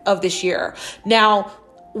dynamic of this year. Now,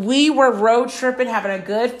 we were road tripping, having a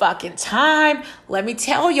good fucking time. Let me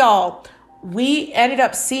tell y'all, we ended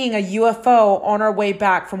up seeing a UFO on our way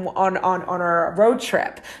back from on our road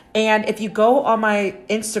trip. And if you go on my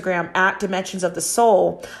Instagram at Dimensions of the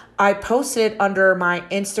Soul, I posted under my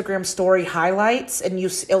Instagram story highlights, and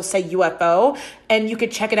it'll say UFO, and you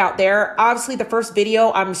could check it out there. Obviously, the first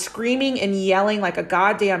video, I'm screaming and yelling like a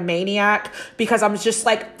goddamn maniac because I'm just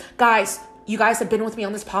like, guys, you guys have been with me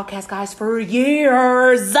on this podcast, guys, for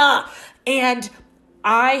years. And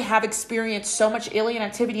I have experienced so much alien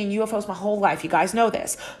activity and UFOs my whole life. You guys know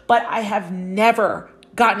this, but I have never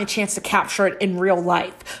gotten a chance to capture it in real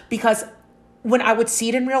life because when I would see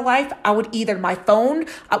it in real life, I would either my phone,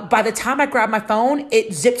 by the time I grab my phone,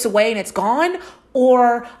 it zips away and it's gone,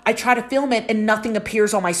 or I try to film it and nothing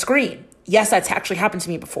appears on my screen. Yes, that's actually happened to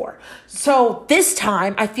me before. So this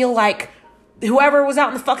time I feel like whoever was out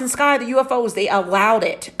in the fucking sky, the UFOs, they allowed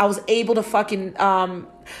it. I was able to fucking,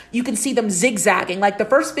 you can see them zigzagging. Like the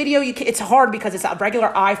first video, it's hard because it's a regular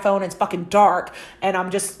iPhone and it's fucking dark and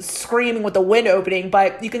I'm just screaming with the wind opening,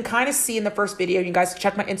 but you can kind of see in the first video, you guys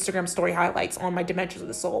check my Instagram story highlights on my Dimensions of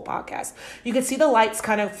the Soul podcast. You can see the lights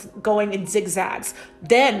kind of going in zigzags.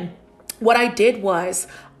 Then what I did was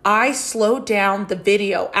I slowed down the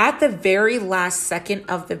video at the very last second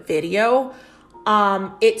of the video.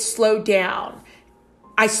 It slowed down.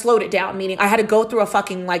 I slowed it down, meaning I had to go through a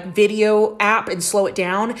fucking like video app and slow it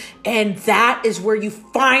down. And that is where you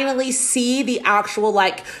finally see the actual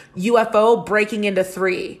like UFO breaking into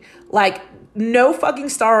three. Like no fucking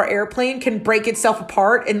star or airplane can break itself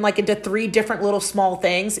apart and like into three different little small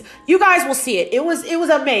things. You guys will see it. It was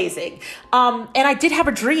amazing. And I did have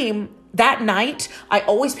a dream that night. I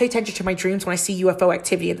always pay attention to my dreams when I see UFO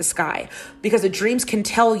activity in the sky because the dreams can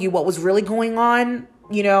tell you what was really going on,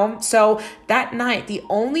 you know? So that night,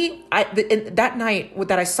 that night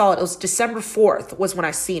that I saw it, it was December 4th was when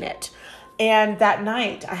I seen it. And that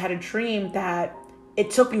night I had a dream that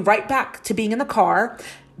it took me right back to being in the car.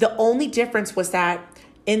 The only difference was that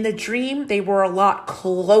in the dream, they were a lot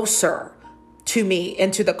closer to me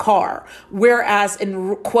and to the car. Whereas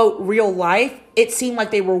in quote real life, it seemed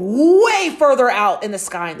like they were way further out in the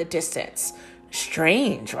sky in the distance.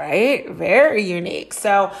 Strange, right? Very unique.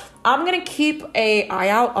 So I'm going to keep an eye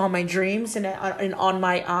out on my dreams and on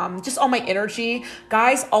my, just on my energy.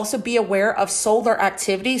 Guys, also be aware of solar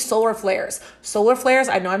activity, solar flares. Solar flares,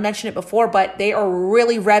 I know I mentioned it before, but they are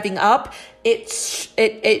really revving up. It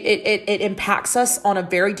impacts us on a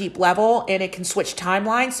very deep level and it can switch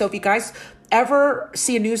timelines. So if you guys ever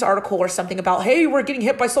see a news article or something about, hey, we're getting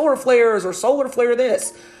hit by solar flares or solar flare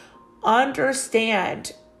this,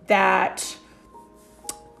 understand that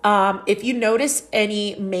if you notice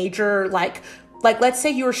any major, like let's say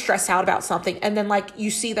you were stressed out about something and then like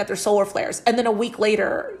you see that there's solar flares and then a week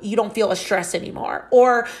later you don't feel as stressed anymore,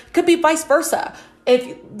 or it could be vice versa.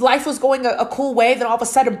 If life was going a cool way, then all of a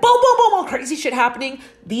sudden, boom, boom, boom, all crazy shit happening.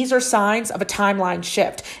 These are signs of a timeline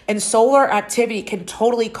shift. And solar activity can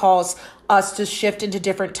totally cause us to shift into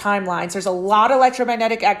different timelines. There's a lot of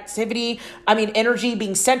electromagnetic activity. I mean, energy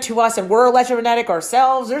being sent to us and we're electromagnetic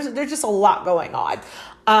ourselves. There's just a lot going on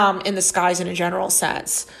in the skies in a general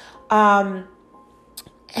sense.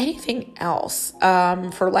 Anything else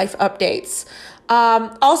for life updates?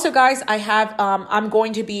 Also, guys, I'm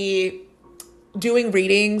going to be doing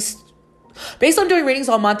readings, based on doing readings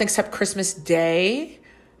all month except Christmas Day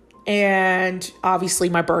and obviously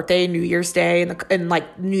my birthday, New Year's Day, and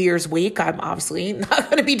like New Year's week. I'm obviously not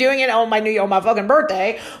going to be doing it on my fucking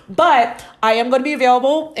birthday, but I am going to be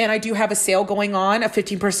available, and I do have a sale going on, a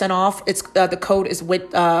 15% off. It's the code is with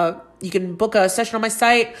you can book a session on my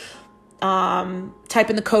site. Type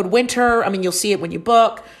in the code winter. I mean, you'll see it when you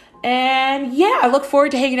book. And yeah, I look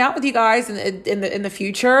forward to hanging out with you guys in the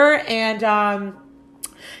future. And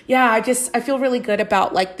yeah, I feel really good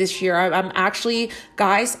about like this year. I'm actually,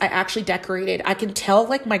 guys, I actually decorated. I can tell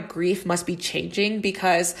like my grief must be changing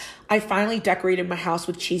because I finally decorated my house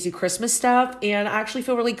with cheesy Christmas stuff, and I actually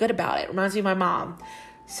feel really good about it. Reminds me of my mom.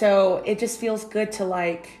 So it just feels good to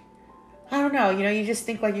like, I don't know, you just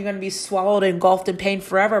think like you're going to be swallowed and engulfed in pain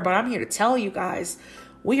forever. But I'm here to tell you guys,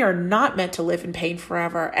 we are not meant to live in pain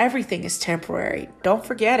forever. Everything is temporary. Don't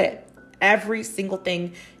forget it. Every single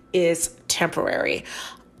thing is temporary.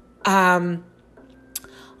 Also,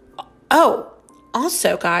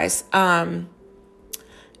 guys, I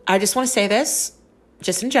just want to say this,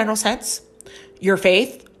 just in general sense, your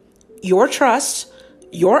faith, your trust,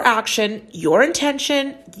 your action, your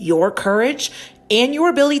intention, your courage, and your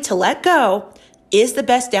ability to let go is the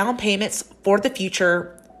best down payments for the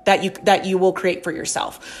future that you will create for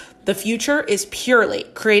yourself. The future is purely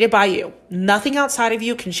created by you. Nothing outside of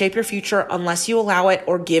you can shape your future unless you allow it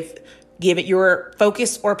or give it your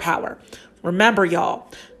focus or power. Remember,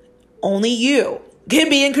 y'all, only you can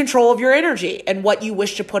be in control of your energy and what you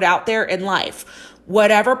wish to put out there in life.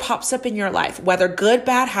 Whatever pops up in your life, whether good,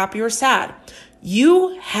 bad, happy, or sad,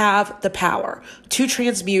 you have the power to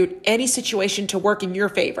transmute any situation to work in your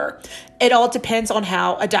favor. It all depends on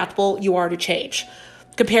how adaptable you are to change.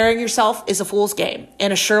 Comparing yourself is a fool's game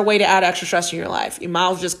and a sure way to add extra stress in your life. You might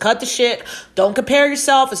as well just cut the shit. Don't compare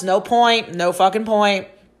yourself. It's no point. No fucking point.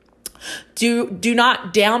 Do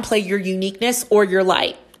not downplay your uniqueness or your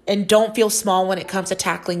light. And don't feel small when it comes to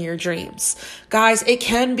tackling your dreams. Guys, it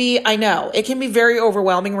can be very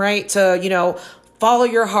overwhelming, right? To, follow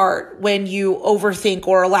your heart when you overthink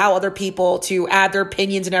or allow other people to add their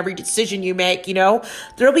opinions in every decision you make. There'll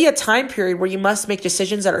be a time period where you must make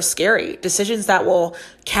decisions that are scary, decisions that will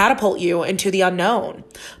catapult you into the unknown.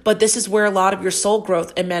 But this is where a lot of your soul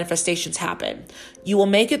growth and manifestations happen. You will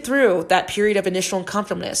make it through that period of initial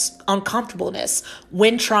uncomfortableness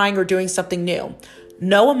when trying or doing something new.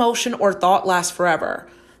 No emotion or thought lasts forever.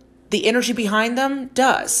 The energy behind them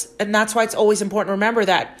does. And that's why it's always important to remember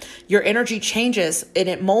that your energy changes and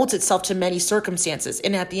it molds itself to many circumstances.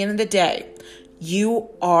 And at the end of the day, you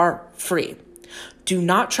are free. Do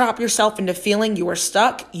not trap yourself into feeling you are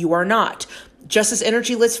stuck. You are not. Just as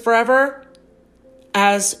energy lives forever,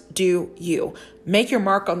 as do you. Make your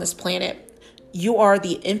mark on this planet. You are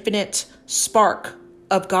the infinite spark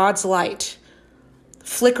of God's light,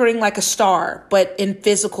 flickering like a star, but in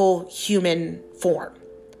physical human form.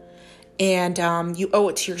 And you owe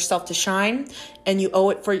it to yourself to shine, and you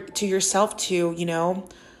owe it to yourself to,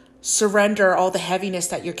 surrender all the heaviness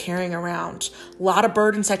that you're carrying around. A lot of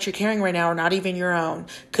burdens that you're carrying right now are not even your own.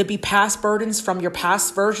 Could be past burdens from your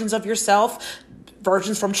past versions of yourself,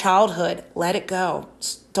 versions from childhood. Let it go.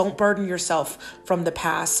 Don't burden yourself from the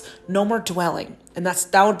past. No more dwelling. And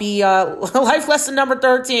that would be life lesson number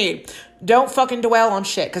 13. Don't fucking dwell on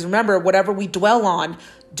shit. Because remember, whatever we dwell on,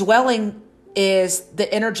 dwelling is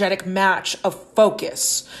the energetic match of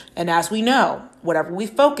focus. And as we know, whatever we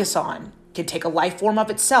focus on can take a life form of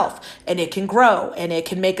itself, and it can grow, and it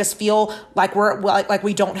can make us feel like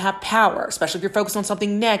we don't have power, especially if you're focused on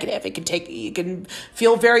something negative. It can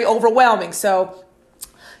feel very overwhelming. So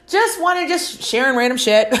just sharing random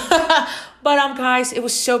shit. But guys, it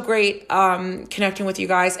was so great connecting with you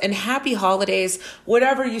guys, and happy holidays.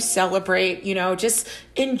 Whatever you celebrate, just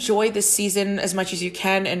enjoy this season as much as you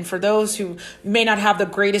can. And for those who may not have the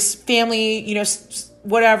greatest family,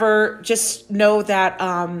 whatever, just know that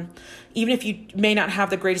even if you may not have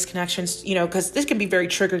the greatest connections, because this can be very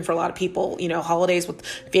triggering for a lot of people, holidays with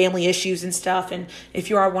family issues and stuff. And if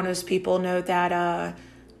you are one of those people, know that,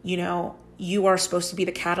 you are supposed to be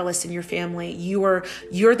the catalyst in your family. You're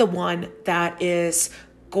the one that is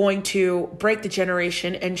going to break the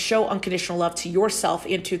generation and show unconditional love to yourself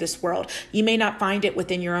and to this world. You may not find it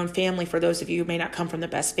within your own family, for those of you who may not come from the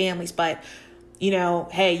best families, but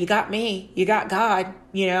hey, you got me, you got God,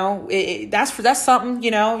 that's something,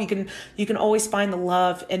 you can always find the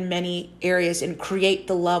love in many areas and create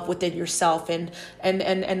the love within yourself and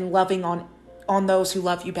loving on those who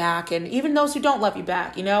love you back, and even those who don't love you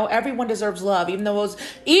back. Everyone deserves love. Even the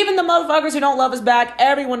motherfuckers who don't love us back,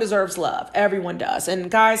 everyone deserves love. Everyone does. And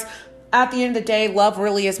guys, at the end of the day, love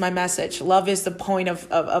really is my message. Love is the point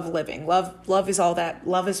of living. Love is all that.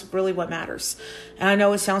 Love is really what matters. And I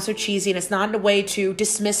know it sounds so cheesy, and it's not in a way to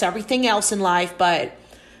dismiss everything else in life, but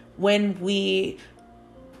when we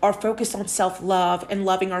are focused on self-love and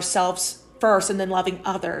loving ourselves first and then loving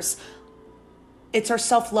others, it's our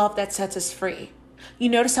self-love that sets us free. You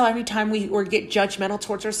notice how every time we get judgmental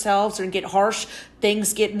towards ourselves or get harsh,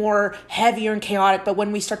 things get more heavier and chaotic. But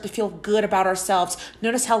when we start to feel good about ourselves,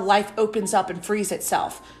 notice how life opens up and frees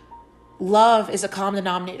itself. Love is a common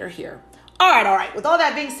denominator here. All right. With all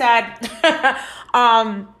that being said,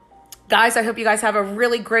 guys, I hope you guys have a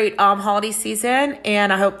really great holiday season.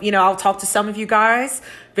 And I hope, I'll talk to some of you guys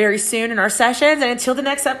very soon in our sessions. And until the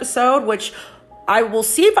next episode, which I will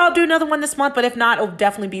see if I'll do another one this month, but if not, it'll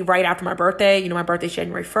definitely be right after my birthday. My birthday's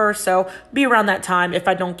January 1st, so be around that time if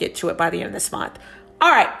I don't get to it by the end of this month.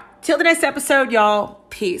 All right, till the next episode, y'all.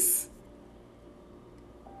 Peace.